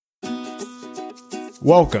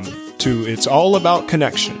Welcome to It's All About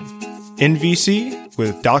Connection, NVC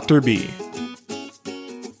with Dr. B.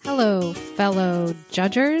 Hello, fellow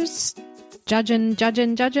judgers. Judging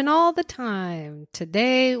all the time.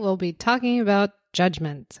 Today we'll be talking about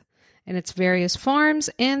judgment and its various forms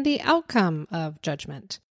and the outcome of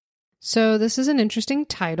judgment. So this is an interesting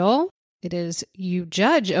title. It is You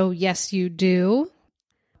Judge, Oh Yes You Do.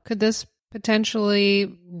 Could this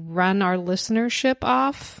potentially run our listenership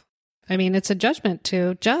off? I mean, it's a judgment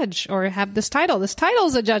to judge or have this title. This title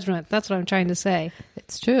is a judgment. That's what I'm trying to say.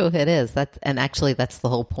 It's true. It is. And actually, that's the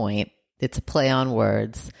whole point. It's a play on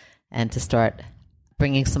words and to start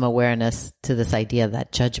bringing some awareness to this idea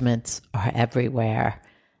that judgments are everywhere.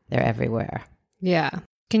 They're everywhere. Yeah.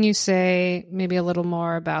 Can you say maybe a little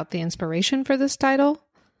more about the inspiration for this title?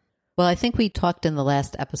 Well, I think we talked in the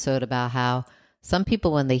last episode about how some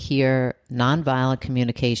people, when they hear nonviolent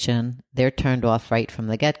communication, they're turned off right from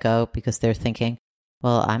the get-go because they're thinking,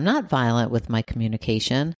 well, I'm not violent with my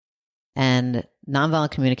communication. And nonviolent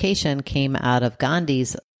communication came out of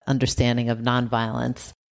Gandhi's understanding of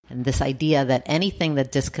nonviolence and this idea that anything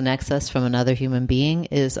that disconnects us from another human being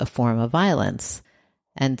is a form of violence.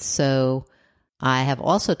 And so I have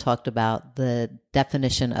also talked about the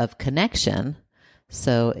definition of connection.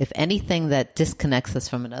 So if anything that disconnects us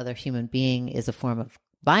from another human being is a form of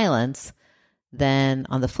violence, then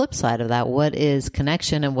on the flip side of that, what is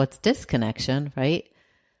connection and what's disconnection, right?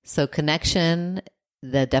 So connection,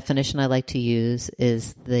 the definition I like to use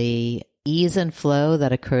is the ease and flow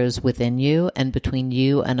that occurs within you and between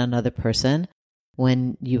you and another person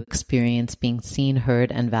when you experience being seen,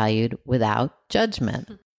 heard, and valued without judgment.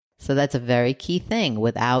 So that's a very key thing,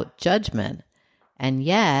 without judgment. And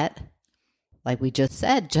yet, like we just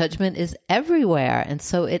said, judgment is everywhere. And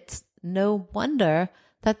so it's no wonder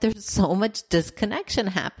that there's so much disconnection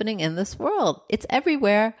happening in this world. It's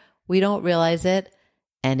everywhere. We don't realize it.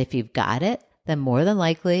 And if you've got it, then more than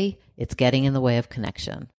likely it's getting in the way of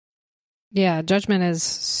connection. Yeah, judgment is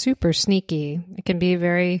super sneaky. It can be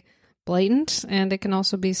very blatant and it can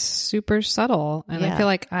also be super subtle. And I feel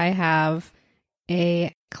like I have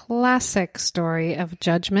a classic story of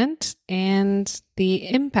judgment and the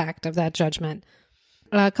impact of that judgment.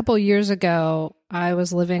 A couple of years ago, I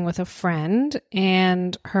was living with a friend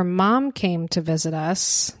and her mom came to visit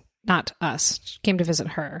us, not us, she came to visit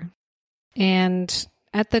her. And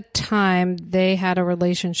at the time, they had a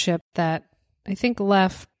relationship that I think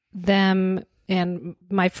left them and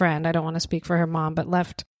my friend, I don't want to speak for her mom, but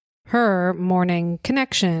left her mourning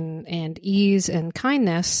connection and ease and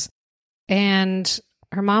kindness. And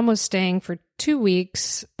her mom was staying for 2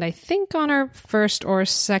 weeks. I think on her first or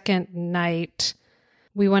second night,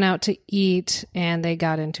 we went out to eat and they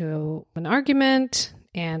got into an argument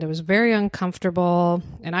and it was very uncomfortable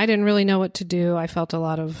and I didn't really know what to do. I felt a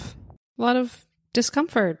lot of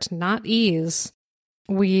discomfort, not ease.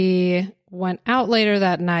 We went out later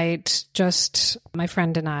that night, just my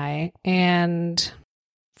friend and I, and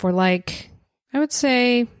for I would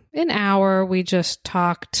say an hour, we just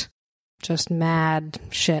talked just mad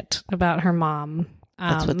shit about her mom.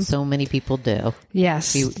 That's what so many people do.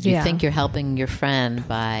 Yes. You think you're helping your friend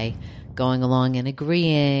by going along and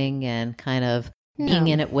agreeing and kind of being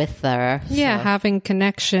in it with her. Yeah, having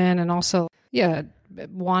connection and also,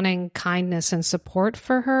 wanting kindness and support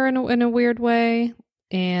for her in a weird way.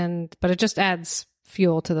 But it just adds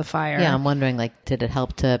fuel to the fire. Yeah, I'm wondering, did it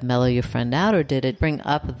help to mellow your friend out or did it bring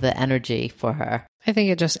up the energy for her? I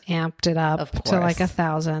think it just amped it up to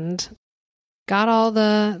 1,000. Got all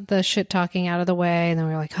the shit talking out of the way, and then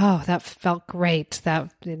we were like, oh, that felt great.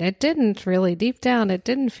 It didn't really, deep down, it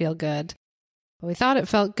didn't feel good. But we thought it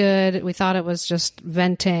felt good. We thought it was just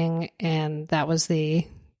venting, and that was the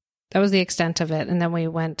extent of it. And then we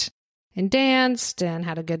went and danced and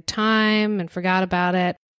had a good time and forgot about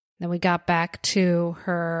it. Then we got back to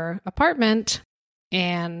her apartment,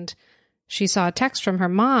 and she saw a text from her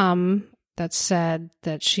mom that said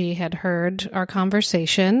that she had heard our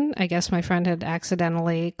conversation. I guess my friend had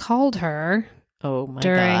accidentally called her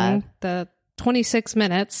during the 26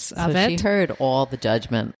 minutes of it. She heard all the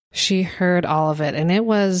judgment. She heard all of it, and it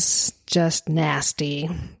was just nasty.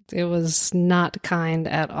 It was not kind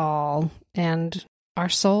at all. And our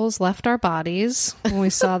souls left our bodies when we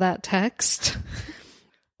saw that text.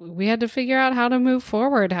 We had to figure out how to move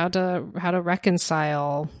forward, how to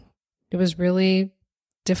reconcile. It was really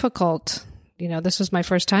difficult. This was my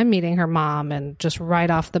first time meeting her mom, and just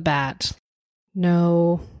right off the bat,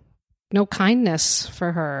 no kindness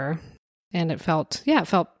for her. And it felt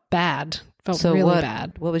bad. Felt really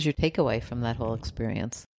bad. What was your takeaway from that whole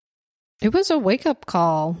experience? It was a wake-up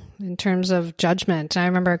call in terms of judgment. I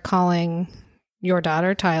remember calling your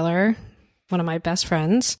daughter, Tyler, one of my best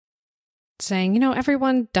friends, saying,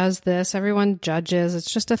 everyone does this, everyone judges,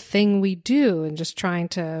 it's just a thing we do, and just trying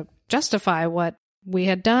to justify what we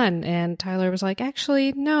had done. And Tyler was like,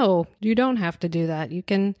 actually, no, you don't have to do that. You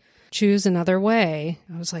can choose another way.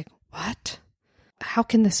 I was like, what? How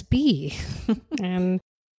can this be? And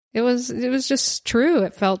it was just true.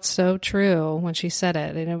 It felt so true when she said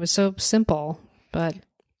it, and it was so simple, but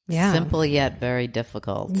yeah. Simple yet very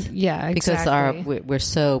difficult. Yeah, exactly. Because we're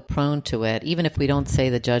so prone to it. Even if we don't say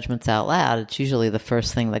the judgments out loud, it's usually the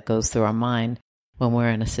first thing that goes through our mind when we're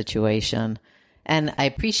in a situation. And I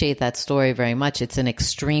appreciate that story very much. It's an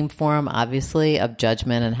extreme form, obviously, of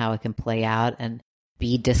judgment and how it can play out and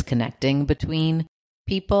be disconnecting between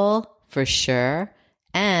people, for sure.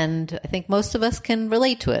 And I think most of us can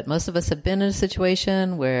relate to it. Most of us have been in a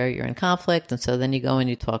situation where you're in conflict, and so then you go and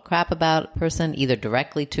you talk crap about a person, either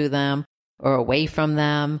directly to them or away from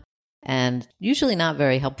them, and usually not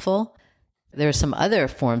very helpful. There are some other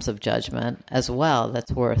forms of judgment as well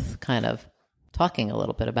that's worth kind of talking a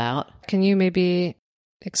little bit about. Can you maybe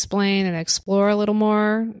explain and explore a little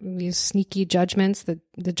more these sneaky judgments,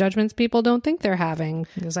 the judgments people don't think they're having?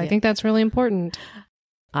 Because I think that's really important.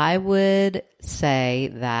 I would say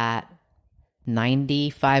that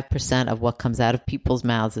 95% of what comes out of people's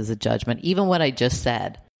mouths is a judgment. Even what I just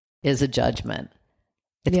said is a judgment.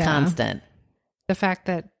 It's constant. The fact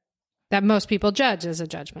that most people judge is a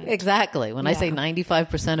judgment. Exactly. When I say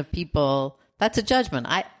 95% of people, that's a judgment.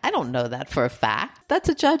 I don't know that for a fact. That's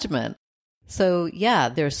a judgment. So yeah,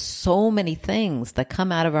 there's so many things that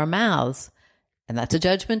come out of our mouths, and that's a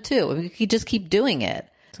judgment too. We could just keep doing it.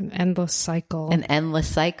 It's an endless cycle. An endless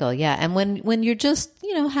cycle, yeah. And when you're just,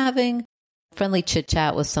 having friendly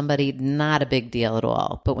chit-chat with somebody, not a big deal at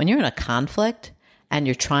all. But when you're in a conflict and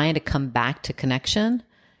you're trying to come back to connection,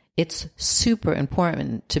 it's super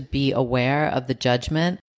important to be aware of the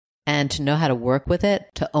judgment and to know how to work with it,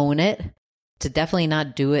 to own it, to definitely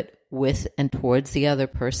not do it with and towards the other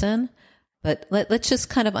person. But let's just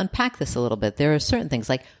kind of unpack this a little bit. There are certain things,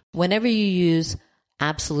 like whenever you use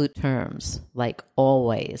absolute terms, like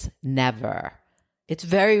always, never. It's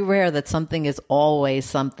very rare that something is always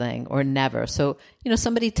something or never. So,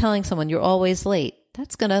 somebody telling someone you're always late,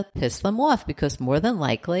 that's going to piss them off, because more than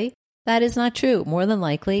likely that is not true. More than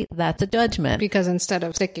likely that's a judgment. Because instead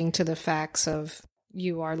of sticking to the facts of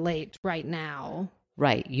you are late right now.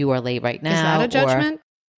 Right. You are late right now. Is that a judgment?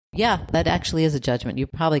 Yeah, that actually is a judgment. You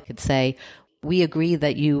probably could say, we agree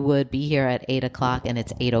that you would be here at 8:00 and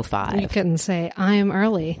it's 8:05. You couldn't say, I am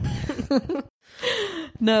early.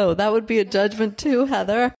 No, that would be a judgment too,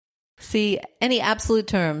 Heather. See, any absolute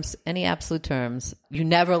terms, you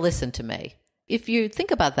never listen to me. If you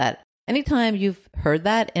think about that, anytime you've heard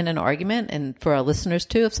that in an argument, and for our listeners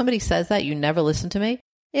too, if somebody says that, you never listen to me,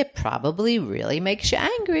 it probably really makes you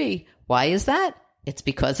angry. Why is that? It's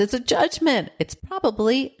because it's a judgment. It's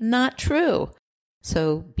probably not true.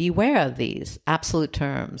 So beware of these absolute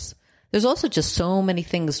terms. There's also just so many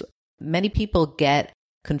things. Many people get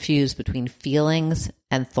confused between feelings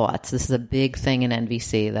and thoughts. This is a big thing in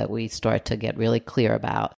NVC that we start to get really clear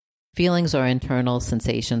about. Feelings are internal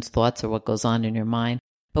sensations. Thoughts are what goes on in your mind.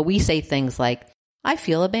 But we say things like, I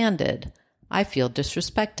feel abandoned. I feel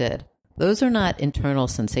disrespected. Those are not internal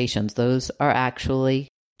sensations. Those are actually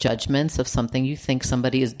judgments of something you think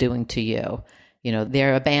somebody is doing to you.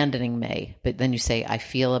 They're abandoning me, but then you say, I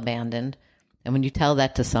feel abandoned. And when you tell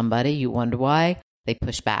that to somebody, you wonder why they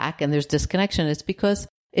push back and there's disconnection. It's because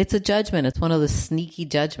it's a judgment. It's one of the sneaky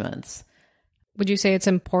judgments. Would you say it's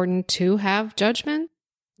important to have judgment?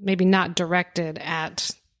 Maybe not directed at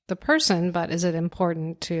the person, but is it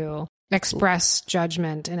important to express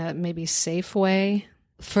judgment in a maybe safe way?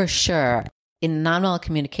 For sure. In nonviolent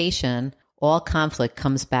communication, all conflict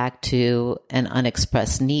comes back to an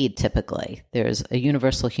unexpressed need, typically. There's a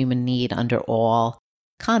universal human need under all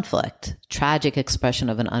conflict, tragic expression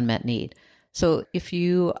of an unmet need. So if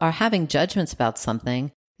you are having judgments about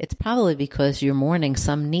something, it's probably because you're mourning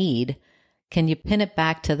some need. Can you pin it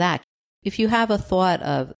back to that? If you have a thought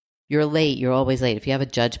of you're late, you're always late. If you have a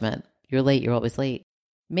judgment, you're late, you're always late.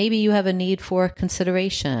 Maybe you have a need for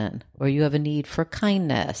consideration, or you have a need for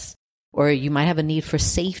kindness. Or you might have a need for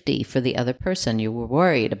safety for the other person. You were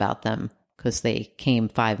worried about them because they came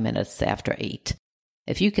 5 minutes after 8.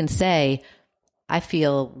 If you can say, I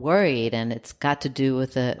feel worried and it's got to do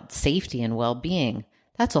with the safety and well-being,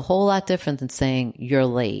 that's a whole lot different than saying you're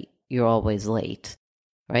late, you're always late,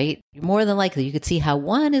 right? More than likely, you could see how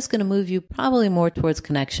one is going to move you probably more towards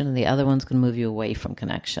connection and the other one's going to move you away from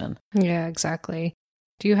connection. Yeah, exactly.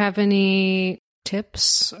 Do you have any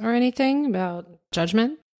tips or anything about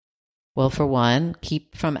judgment? Well, for one,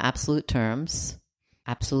 keep from absolute terms.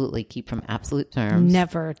 Absolutely. Keep from absolute terms.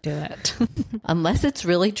 Never do it. Unless it's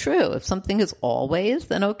really true. If something is always,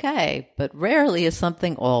 then okay. But rarely is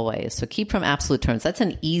something always. So keep from absolute terms. That's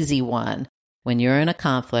an easy one. When you're in a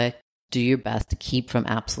conflict, do your best to keep from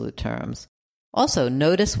absolute terms. Also,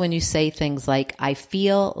 notice when you say things like, I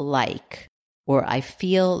feel like, or I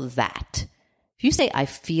feel that. If you say, I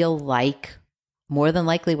feel like, more than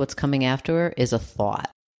likely what's coming after is a thought.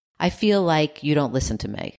 I feel like you don't listen to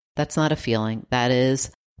me. That's not a feeling. That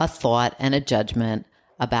is a thought and a judgment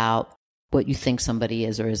about what you think somebody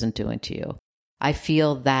is or isn't doing to you. I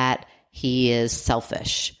feel that he is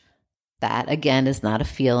selfish. That, again, is not a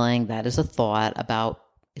feeling. That is a thought about,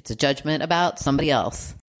 it's a judgment about somebody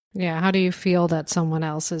else. Yeah. How do you feel that someone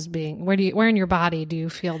else is being, where in your body do you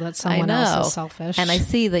feel that someone else is selfish? And I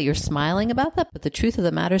see that you're smiling about that, but the truth of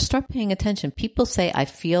the matter is start paying attention. People say, I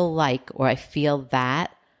feel like, or I feel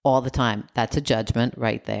that all the time. That's a judgment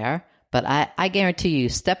right there. But I guarantee you,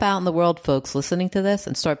 step out in the world, folks, listening to this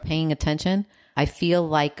and start paying attention. I feel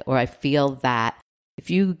like, or I feel that. If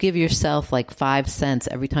you give yourself like 5 cents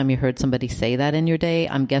every time you heard somebody say that in your day,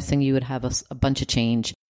 I'm guessing you would have a bunch of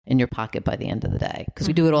change in your pocket by the end of the day, because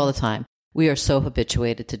we do it all the time. We are so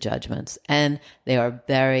habituated to judgments, and they are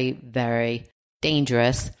very, very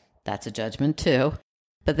dangerous. That's a judgment too.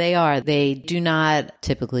 But they do not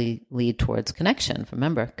typically lead towards connection.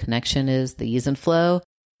 Remember, connection is the ease and flow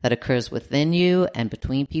that occurs within you and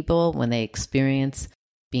between people when they experience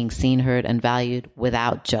being seen, heard, and valued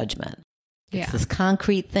without judgment. Yeah. It's this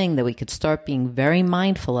concrete thing that we could start being very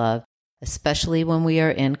mindful of, especially when we are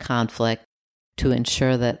in conflict, to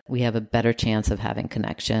ensure that we have a better chance of having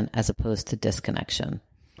connection as opposed to disconnection.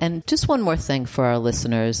 And just one more thing for our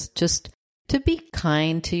listeners, just to be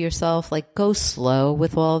kind to yourself, like go slow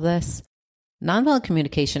with all of this. Nonviolent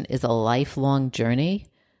communication is a lifelong journey.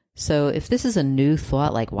 So if this is a new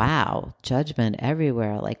thought, like, wow, judgment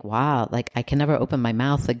everywhere, like, wow, like I can never open my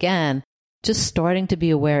mouth again, just starting to be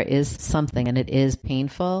aware is something, and it is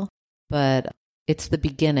painful, but it's the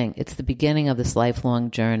beginning. It's the beginning of this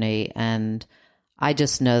lifelong journey. And I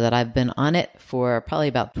just know that I've been on it for probably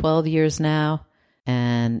about 12 years now,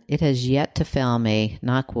 and it has yet to fail me,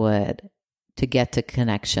 knock wood, to get to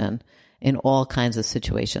connection in all kinds of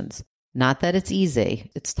situations. Not that it's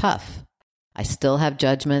easy. It's tough. I still have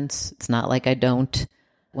judgments. It's not like I don't.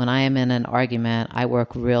 When I am in an argument, I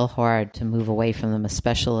work real hard to move away from them,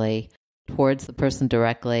 especially towards the person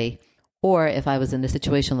directly. Or if I was in a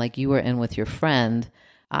situation like you were in with your friend,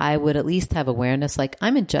 I would at least have awareness, like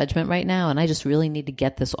I'm in judgment right now and I just really need to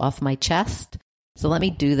get this off my chest. So let me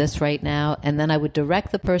do this right now. And then I would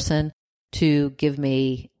direct the person to give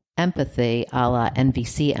me empathy, a la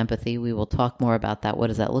NVC empathy. We will talk more about that. What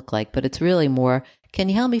does that look like? But it's really more, can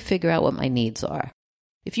you help me figure out what my needs are?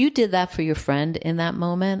 If you did that for your friend in that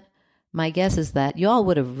moment, my guess is that y'all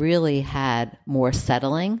would have really had more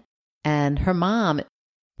settling, and her mom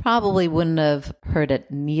probably wouldn't have heard it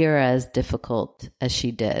near as difficult as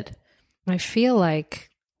she did. I feel like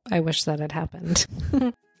I wish that had happened.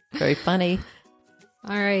 Very funny.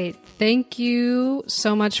 All right. Thank you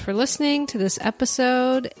so much for listening to this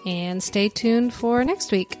episode, and stay tuned for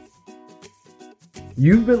next week.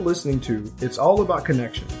 You've been listening to It's All About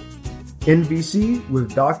Connection, NVC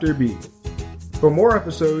with Dr. B. For more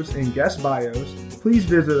episodes and guest bios, please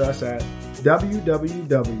visit us at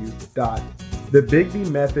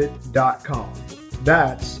www.thebigbmethod.com.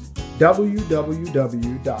 That's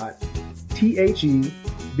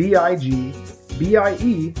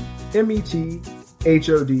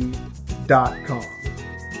www.thebigbmethod.com.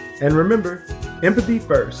 And remember, empathy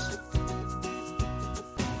first.